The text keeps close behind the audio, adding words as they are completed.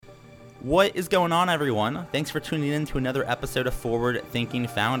What is going on, everyone? Thanks for tuning in to another episode of Forward Thinking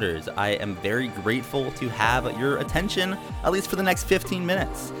Founders. I am very grateful to have your attention, at least for the next 15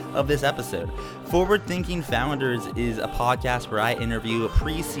 minutes of this episode. Forward Thinking Founders is a podcast where I interview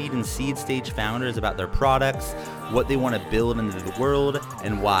pre-seed and seed stage founders about their products, what they want to build into the world,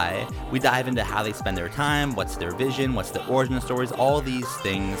 and why. We dive into how they spend their time, what's their vision, what's the origin stories, all these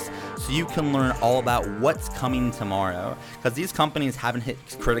things, so you can learn all about what's coming tomorrow. Because these companies haven't hit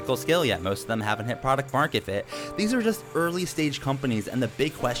critical scale yet. Most of them haven't hit product market fit. These are just early stage companies, and the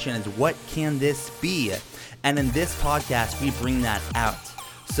big question is, what can this be? And in this podcast, we bring that out.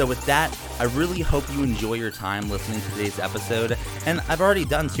 So with that, I really hope you enjoy your time listening to today's episode. And I've already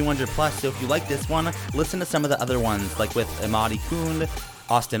done 200 plus, so if you like this one, listen to some of the other ones, like with Imadi Kund,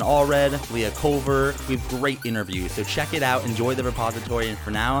 Austin Allred, Leah Culver. We have great interviews, so check it out, enjoy the repository, and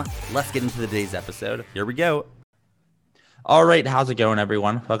for now, let's get into today's episode. Here we go. All right, how's it going,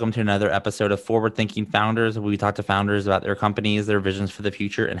 everyone? Welcome to another episode of Forward Thinking Founders. We talk to founders about their companies, their visions for the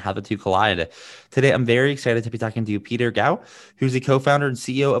future, and how the two collide. Today, I'm very excited to be talking to Peter Gao, who's the co-founder and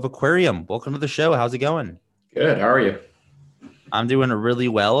CEO of Aquarium. Welcome to the show. How's it going? Good. How are you? I'm doing really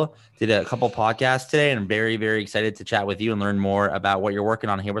well. Did a couple podcasts today, and I'm very, very excited to chat with you and learn more about what you're working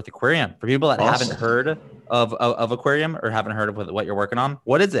on here with Aquarium. For people that haven't heard of Aquarium or haven't heard of what you're working on,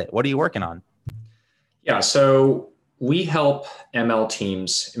 what is it? What are you working on? Yeah, so we help ML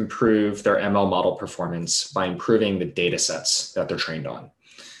teams improve their ML model performance by improving the data sets that they're trained on.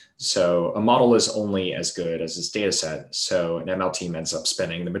 So a model is only as good as its data set. So an ML team ends up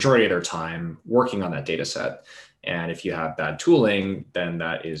spending the majority of their time working on that data set. And if you have bad tooling, then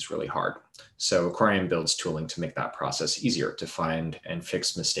that is really hard. So Aquarium builds tooling to make that process easier to find and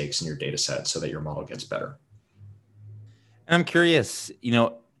fix mistakes in your data set so that your model gets better. And I'm curious,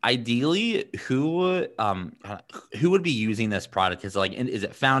 ideally, who would be using this product? Is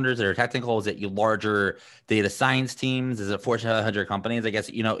it founders that are technical? Is it you larger data science teams? Is it Fortune 100 companies? I guess,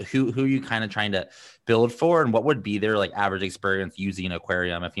 who are you kind of trying to build for, and what would be their average experience using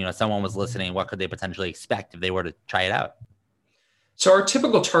Aquarium? If, someone was listening, what could they potentially expect if they were to try it out? So our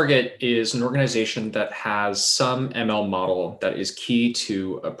typical target is an organization that has some ML model that is key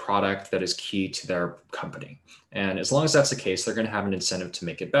to a product that is key to their company. And as long as that's the case, they're going to have an incentive to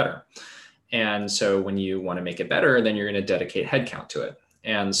make it better. And so when you want to make it better, then you're going to dedicate headcount to it.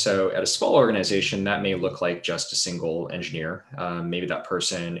 And so at a small organization, that may look like just a single engineer. Maybe that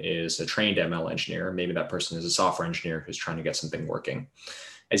person is a trained ML engineer. Maybe that person is a software engineer who's trying to get something working.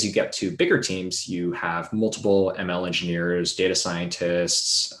 As you get to bigger teams, you have multiple ML engineers, data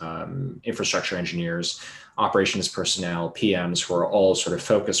scientists, infrastructure engineers, operations personnel, PMs, who are all sort of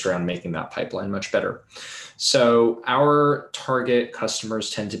focused around making that pipeline much better. So our target customers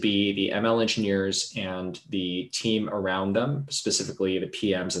tend to be the ML engineers and the team around them, specifically the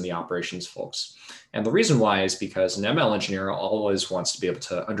PMs and the operations folks. And the reason why is because an ML engineer always wants to be able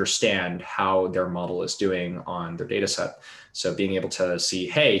to understand how their model is doing on their data set. So being able to see,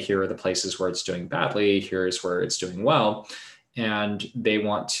 hey, here are the places where it's doing badly, here's where it's doing well. And they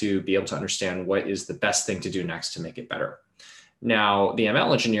want to be able to understand what is the best thing to do next to make it better. Now, the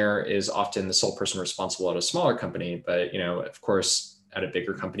ML engineer is often the sole person responsible at a smaller company, but of course, at a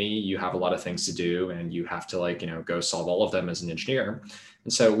bigger company, you have a lot of things to do and you have to go solve all of them as an engineer.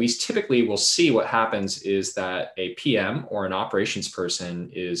 And so we typically will see what happens is that a PM or an operations person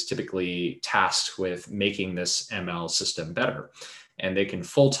is typically tasked with making this ML system better. And they can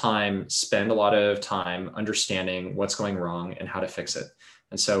full-time spend a lot of time understanding what's going wrong and how to fix it.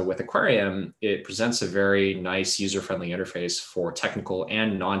 And so with Aquarium, it presents a very nice user-friendly interface for technical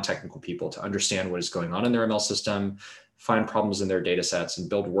and non-technical people to understand what is going on in their ML system, find problems in their data sets, and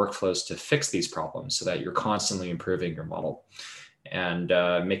build workflows to fix these problems so that you're constantly improving your model. And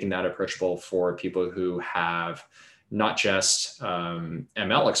making that approachable for people who have not just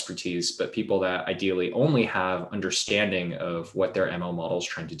ML expertise, but people that ideally only have understanding of what their ML model is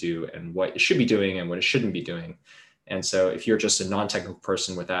trying to do and what it should be doing and what it shouldn't be doing. And so if you're just a non-technical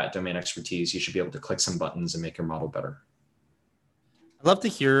person with that domain expertise, you should be able to click some buttons and make your model better. I'd love to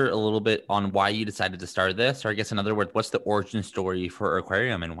hear a little bit on why you decided to start this, or I guess in other words, what's the origin story for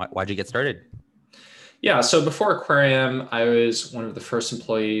Aquarium and why'd you get started? Yeah, so before Aquarium, I was one of the first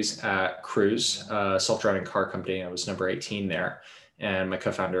employees at Cruise, a self-driving car company. I was number 18 there. And my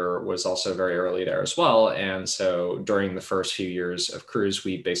co-founder was also very early there as well. And so during the first few years of Cruise,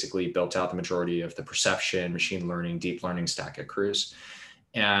 we basically built out the majority of the perception, machine learning, deep learning stack at Cruise.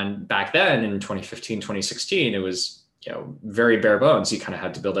 And back then in 2015, 2016, it was very bare bones. You kind of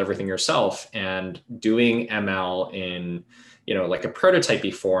had to build everything yourself. And doing ML in like a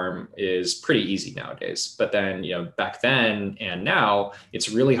prototypey form is pretty easy nowadays. But then, back then and now, it's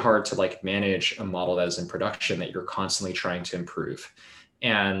really hard to like manage a model that is in production that you're constantly trying to improve.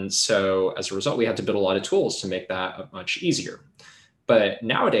 And so as a result, we had to build a lot of tools to make that much easier. But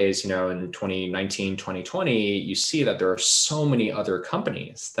nowadays, in 2019, 2020, you see that there are so many other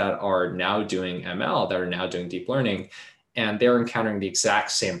companies that are now doing ML, that are now doing deep learning, and they're encountering the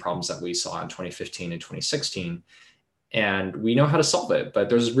exact same problems that we saw in 2015 and 2016. And we know how to solve it, but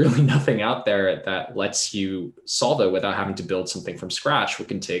there's really nothing out there that lets you solve it without having to build something from scratch. We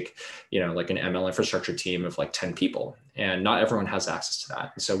can take, like an ML infrastructure team of like 10 people, and not everyone has access to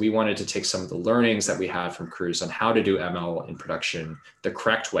that. And so we wanted to take some of the learnings that we had from Cruise on how to do ML in production the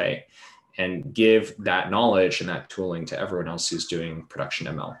correct way and give that knowledge and that tooling to everyone else who's doing production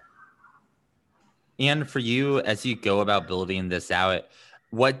ML. And for you, as you go about building this out,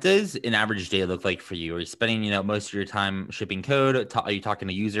 what does an average day look like for you? Are you spending, most of your time shipping code? Are you talking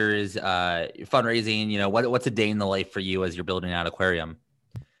to users, fundraising? What's a day in the life for you as you're building out Aquarium?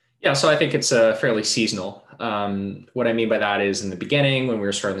 Yeah, so I think it's fairly seasonal. What I mean by that is in the beginning, when we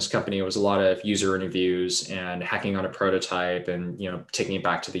were starting this company, it was a lot of user interviews and hacking on a prototype and, taking it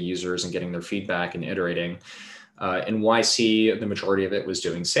back to the users and getting their feedback and iterating. In YC, the majority of it was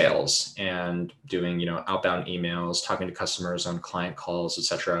doing sales and doing, outbound emails, talking to customers on client calls, et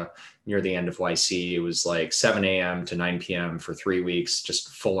cetera. Near the end of YC, it was like 7 a.m. to 9 p.m. for 3 weeks, just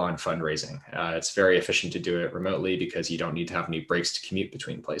full on fundraising. It's very efficient to do it remotely because you don't need to have any breaks to commute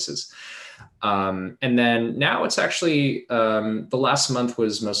between places. And then now it's actually, the last month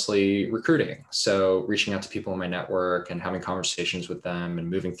was mostly recruiting. So reaching out to people in my network and having conversations with them and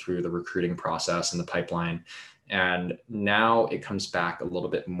moving through the recruiting process and the pipeline. And now it comes back a little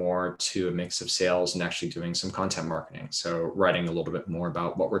bit more to a mix of sales and actually doing some content marketing. So writing a little bit more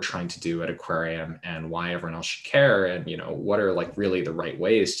about what we're trying to do at Aquarium and why everyone else should care. And, what are like really the right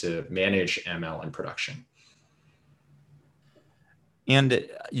ways to manage ML in production. And,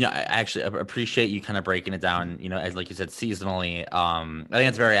 I actually appreciate you kind of breaking it down, as like you said, seasonally. I think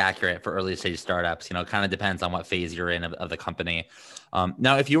it's very accurate for early stage startups. It kind of depends on what phase you're in of the company.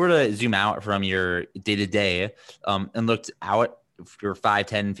 Now, if you were to zoom out from your day to day and looked out for 5,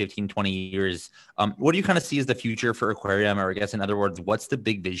 10, 15, 20 years, what do you kind of see as the future for Aquarium? Or I guess, in other words, what's the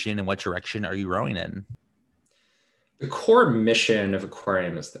big vision and what direction are you rowing in? The core mission of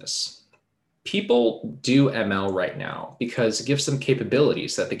Aquarium is this. People do ML right now because it gives them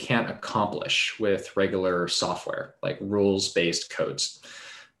capabilities that they can't accomplish with regular software, like rules-based codes.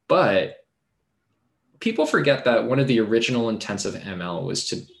 But people forget that one of the original intents of ML was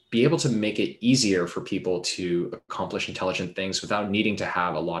to be able to make it easier for people to accomplish intelligent things without needing to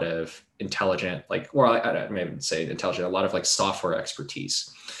have a lot of intelligent, I don't maybe say intelligent, a lot of like software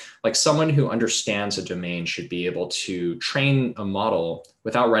expertise. Like someone who understands a domain should be able to train a model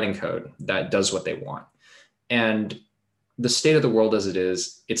without writing code that does what they want. And the state of the world as it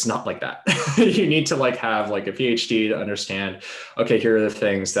is, it's not like that. You need to have a PhD to understand, okay, here are the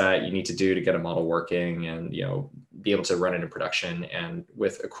things that you need to do to get a model working and, be able to run it in production. And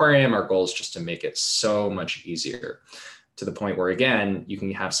with Aquarium, our goal is just to make it so much easier to the point where, again, you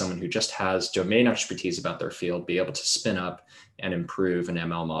can have someone who just has domain expertise about their field, be able to spin up and improve an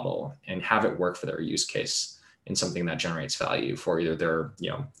ML model and have it work for their use case in something that generates value for either their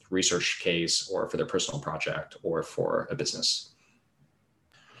research case or for their personal project or for a business.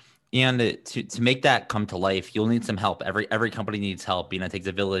 And to make that come to life, you'll need some help. Every company needs help. It takes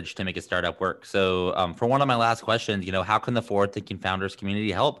a village to make a startup work. So for one of my last questions, how can the Forward Thinking Founders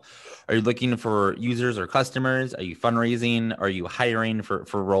community help? Are you looking for users or customers? Are you fundraising? Are you hiring for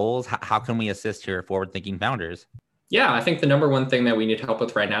roles? How can we assist here at Forward Thinking Founders? Yeah, I think the number one thing that we need help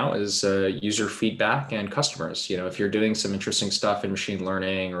with right now is user feedback and customers. If you're doing some interesting stuff in machine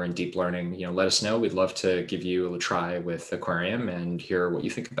learning or in deep learning, let us know. We'd love to give you a try with Aquarium and hear what you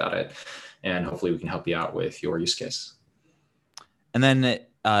think about it. And hopefully we can help you out with your use case. And then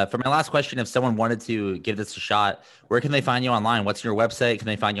for my last question, if someone wanted to give this a shot, where can they find you online? What's your website? Can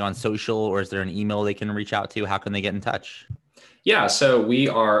they find you on social, or is there an email they can reach out to? How can they get in touch? Yeah, so we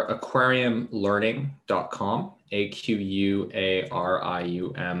are aquariumlearning.com, AQUARIUM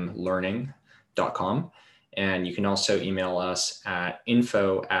learning.com. And you can also email us at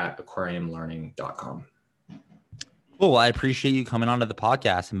info@aquariumlearning.com. Cool. Well, I appreciate you coming onto the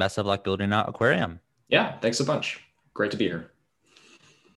podcast and best of luck building out Aquarium. Yeah, thanks a bunch. Great to be here.